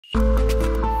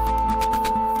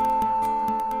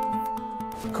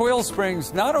coil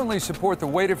springs not only support the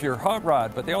weight of your hot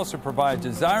rod, but they also provide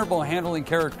desirable handling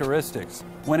characteristics.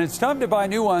 When it's time to buy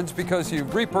new ones because you've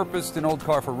repurposed an old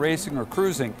car for racing or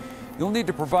cruising, you'll need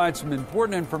to provide some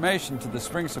important information to the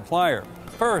spring supplier.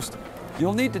 First,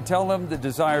 you'll need to tell them the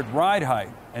desired ride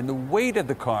height and the weight of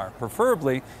the car,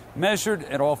 preferably measured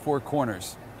at all four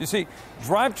corners. You see,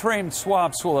 drivetrain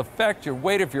swaps will affect your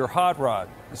weight of your hot rod,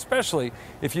 especially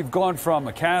if you've gone from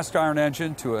a cast iron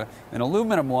engine to an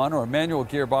aluminum one, or a manual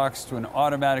gearbox to an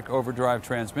automatic overdrive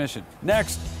transmission.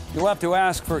 Next, you'll have to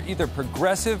ask for either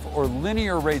progressive or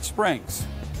linear rate springs.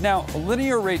 Now, a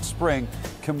linear rate spring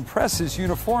compresses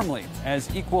uniformly as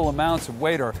equal amounts of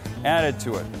weight are added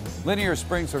to it. Linear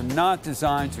springs are not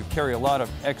designed to carry a lot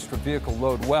of extra vehicle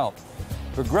load well.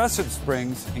 Progressive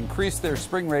springs increase their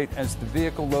spring rate as the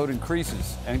vehicle load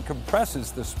increases and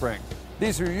compresses the spring.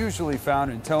 These are usually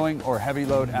found in towing or heavy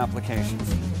load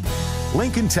applications.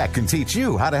 Lincoln Tech can teach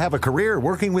you how to have a career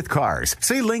working with cars.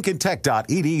 See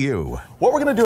lincolntech.edu. What we're going to do